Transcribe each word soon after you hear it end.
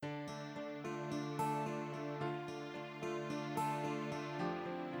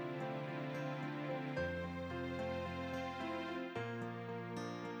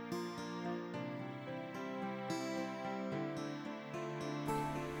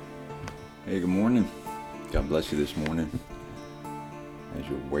Hey, good morning. God bless you this morning as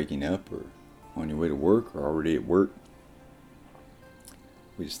you're waking up or on your way to work or already at work.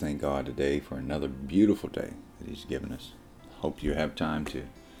 We just thank God today for another beautiful day that He's given us. Hope you have time to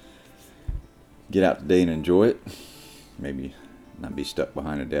get out today and enjoy it. Maybe not be stuck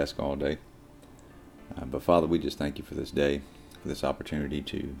behind a desk all day. But Father, we just thank you for this day, for this opportunity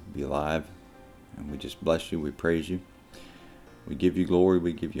to be alive. And we just bless you. We praise you. We give you glory.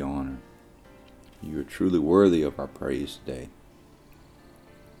 We give you honor. You are truly worthy of our praise today,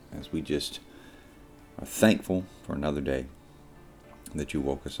 as we just are thankful for another day that you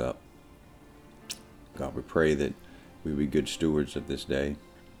woke us up. God, we pray that we be good stewards of this day,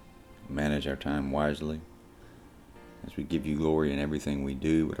 manage our time wisely. As we give you glory in everything we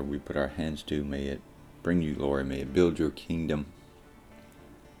do, whatever we put our hands to, may it bring you glory, may it build your kingdom.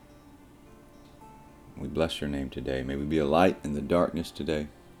 We bless your name today. May we be a light in the darkness today.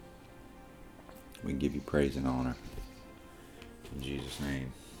 We give you praise and honor. In Jesus'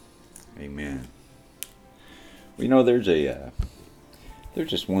 name, amen. Well, you know, there's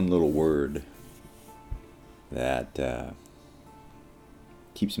just one little word that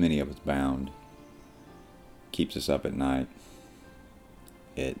keeps many of us bound, keeps us up at night.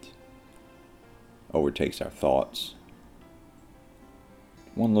 It overtakes our thoughts.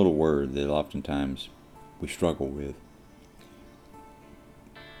 One little word that oftentimes we struggle with,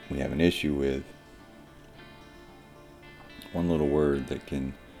 we have an issue with. One little word that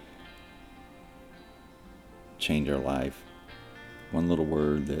can change our life. One little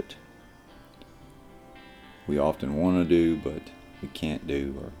word that we often want to do, but we can't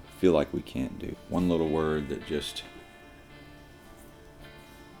do, or feel like we can't do. One little word that just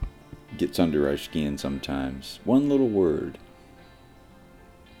gets under our skin sometimes. One little word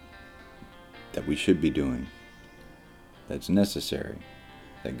that we should be doing, that's necessary,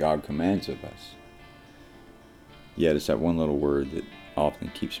 that God commands of us. Yet it's that one little word that often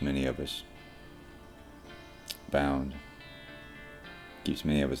keeps many of us bound, keeps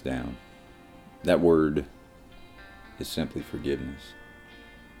many of us down. That word is simply forgiveness.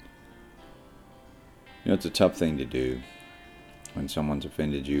 You know, it's a tough thing to do when someone's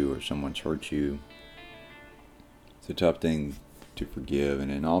offended you or someone's hurt you. It's a tough thing to forgive,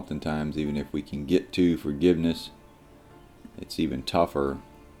 and then oftentimes, even if we can get to forgiveness, it's even tougher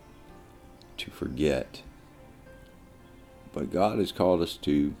to forget. But God has called us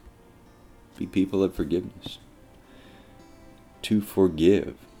to be people of forgiveness, to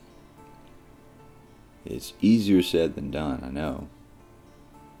forgive. It's easier said than done, I know.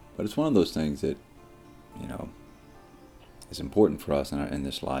 But it's one of those things that, is important for us in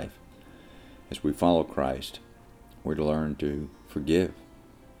this life. As we follow Christ, we're to learn to forgive,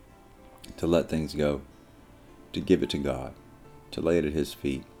 to let things go, to give it to God, to lay it at His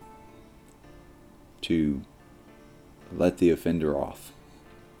feet, to let the offender off.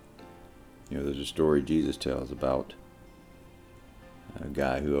 There's a story Jesus tells about a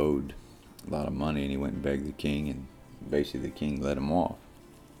guy who owed a lot of money, and he went and begged the king, and basically the king let him off.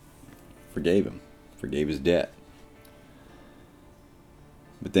 Forgave him. Forgave his debt.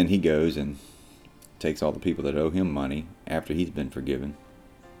 But then he goes and takes all the people that owe him money after he's been forgiven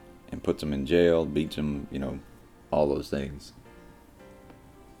and puts them in jail, beats them, all those things.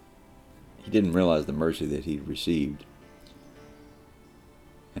 He didn't realize the mercy that he received.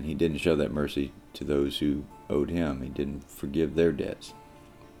 And he didn't show that mercy to those who owed him. He didn't forgive their debts.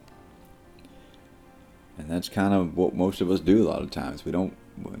 And that's kind of what most of us do a lot of times. We don't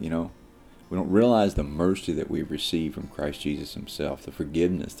realize the mercy that we've received from Christ Jesus Himself, the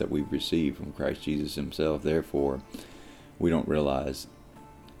forgiveness that we've received from Christ Jesus Himself. Therefore, we don't realize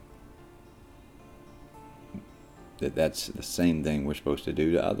that that's the same thing we're supposed to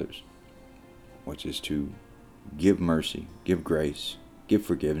do to others, which is to give mercy, give grace, give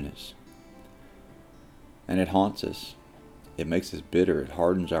forgiveness. And it haunts us. It makes us bitter. It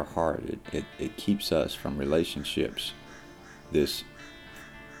hardens our heart. It keeps us from relationships. This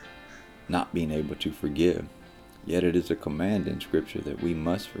not being able to forgive. Yet it is a command in Scripture that we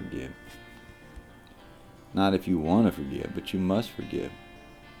must forgive. Not if you want to forgive, but you must forgive.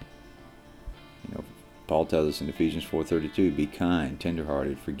 Paul tells us in Ephesians 4:32, be kind,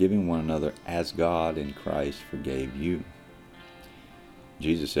 tenderhearted, forgiving one another as God in Christ forgave you.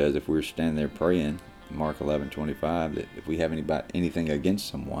 Jesus says if we're standing there praying, Mark 11:25, that if we have anything against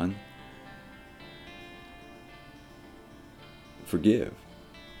someone, forgive,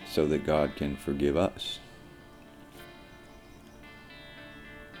 so that God can forgive us.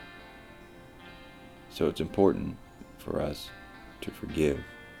 So it's important for us to forgive.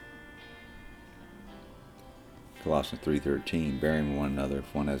 Colossians 3:13, bearing one another,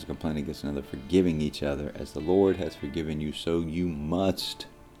 if one has a complaint against another, forgiving each other, as the Lord has forgiven you, so you must.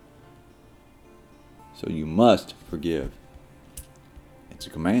 So you must forgive. It's a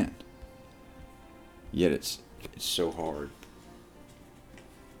command. Yet it's so hard.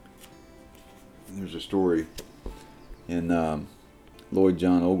 And there's a story in Lloyd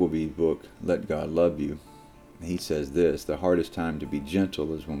John Ogilvy's book, Let God Love You. He says this: the hardest time to be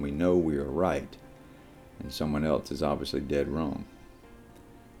gentle is when we know we are right and someone else is obviously dead wrong.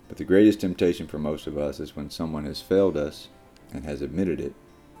 But the greatest temptation for most of us is when someone has failed us and has admitted it,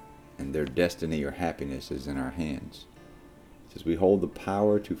 and their destiny or happiness is in our hands. It says we hold the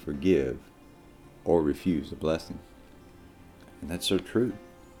power to forgive or refuse a blessing. And that's so true.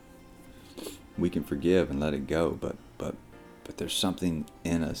 We can forgive and let it go, but there's something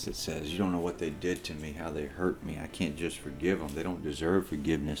in us that says, you don't know what they did to me, how they hurt me. I can't just forgive them. They don't deserve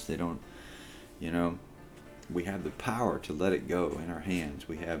forgiveness. They don't, we have the power to let it go in our hands.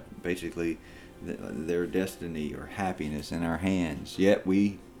 We have basically their destiny or happiness in our hands, yet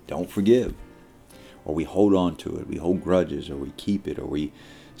we don't forgive. Or we hold on to it. We hold grudges, or we keep it, or we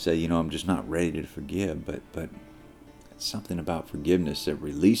say, I'm just not ready to forgive. But it's something about forgiveness that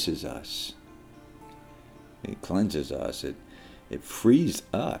releases us. It cleanses us. It frees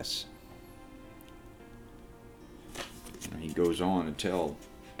us. And he goes on to tell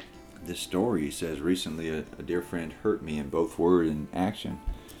this story. He says, recently a dear friend hurt me in both word and action.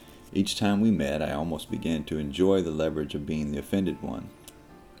 Each time we met, I almost began to enjoy the leverage of being the offended one.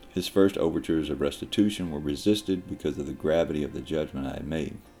 His first overtures of restitution were resisted because of the gravity of the judgment I had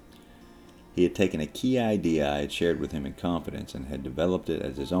made. He had taken a key idea I had shared with him in confidence and had developed it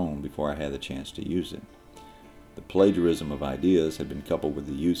as his own before I had the chance to use it. The plagiarism of ideas had been coupled with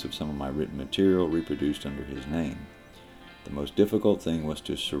the use of some of my written material reproduced under his name. The most difficult thing was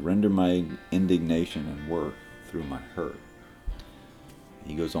to surrender my indignation and work through my hurt.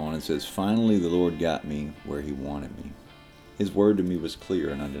 He goes on and says, finally the Lord got me where he wanted me. His word to me was clear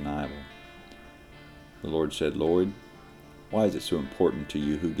and undeniable. The Lord said, Lloyd, why is it so important to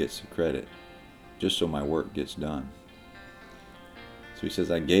you who gets the credit? Just so my work gets done. So he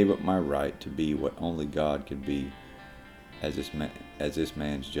says, I gave up my right to be what only God could be as this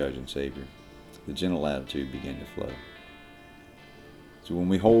man's judge and savior. The gentle attitude began to flow. So when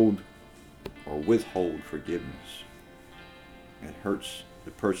we hold or withhold forgiveness, it hurts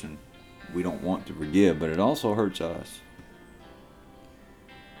the person we don't want to forgive, but it also hurts us.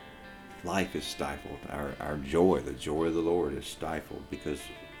 Life is stifled. Our joy, the joy of the Lord, is stifled because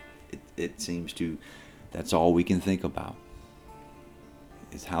it seems to, that's all we can think about,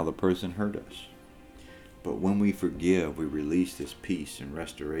 is how the person hurt us. But when we forgive, we release this peace and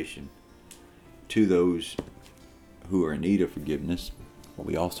restoration to those who are in need of forgiveness. But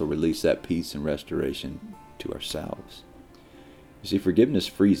we also release that peace and restoration to ourselves. You see, forgiveness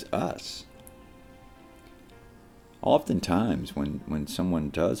frees us. Oftentimes, when someone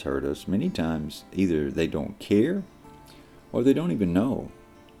does hurt us, many times either they don't care or they don't even know.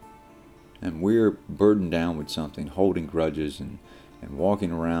 And we're burdened down with something, holding grudges and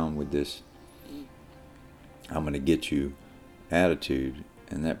walking around with this I'm going to get you attitude,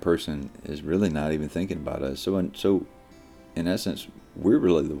 and that person is really not even thinking about us. So in essence, we're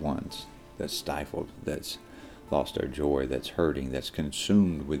really the ones that's stifled, that's lost our joy, that's hurting, that's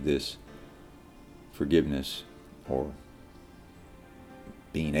consumed with this forgiveness or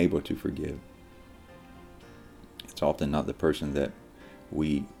being able to forgive. It's often not the person that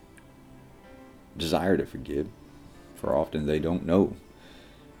we desire to forgive, for often they don't know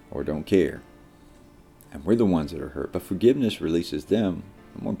or don't care. And we're the ones that are hurt. But forgiveness releases them,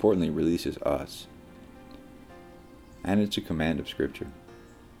 and more importantly, it releases us. And it's a command of Scripture.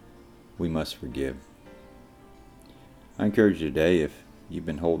 We must forgive. I encourage you today, if you've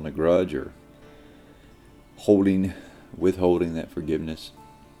been holding a grudge or withholding that forgiveness,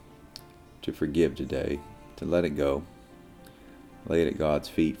 to forgive today, to let it go, lay it at God's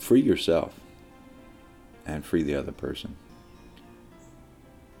feet, free yourself, and free the other person.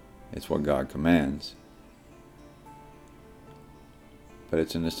 It's what God commands. But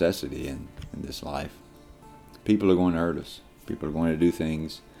it's a necessity in this life. People are going to hurt us. People are going to do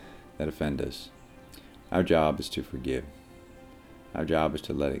things that offend us. Our job is to forgive. Our job is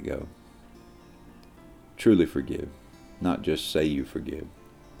to let it go. Truly forgive. Not just say you forgive,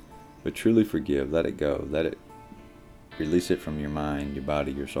 but truly forgive. Let it go. Let it, release it from your mind, your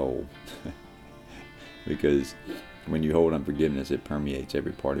body, your soul. Because when you hold unforgiveness, it permeates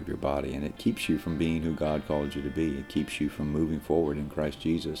every part of your body, and it keeps you from being who God called you to be. It keeps you from moving forward in Christ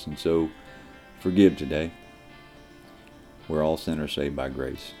Jesus. And so, forgive today. We're all sinners saved by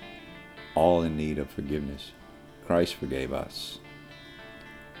grace, all in need of forgiveness. Christ forgave us,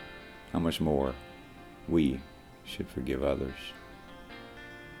 how much more we should forgive others.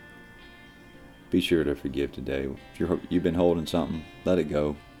 Be sure to forgive today. If you've been holding something, let it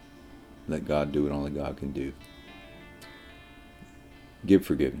go. Let God do what only God can do. Give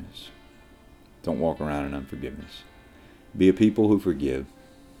forgiveness. Don't walk around in unforgiveness. Be a people who forgive.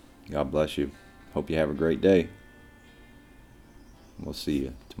 God bless you. Hope you have a great day. We'll see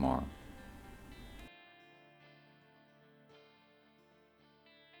you tomorrow.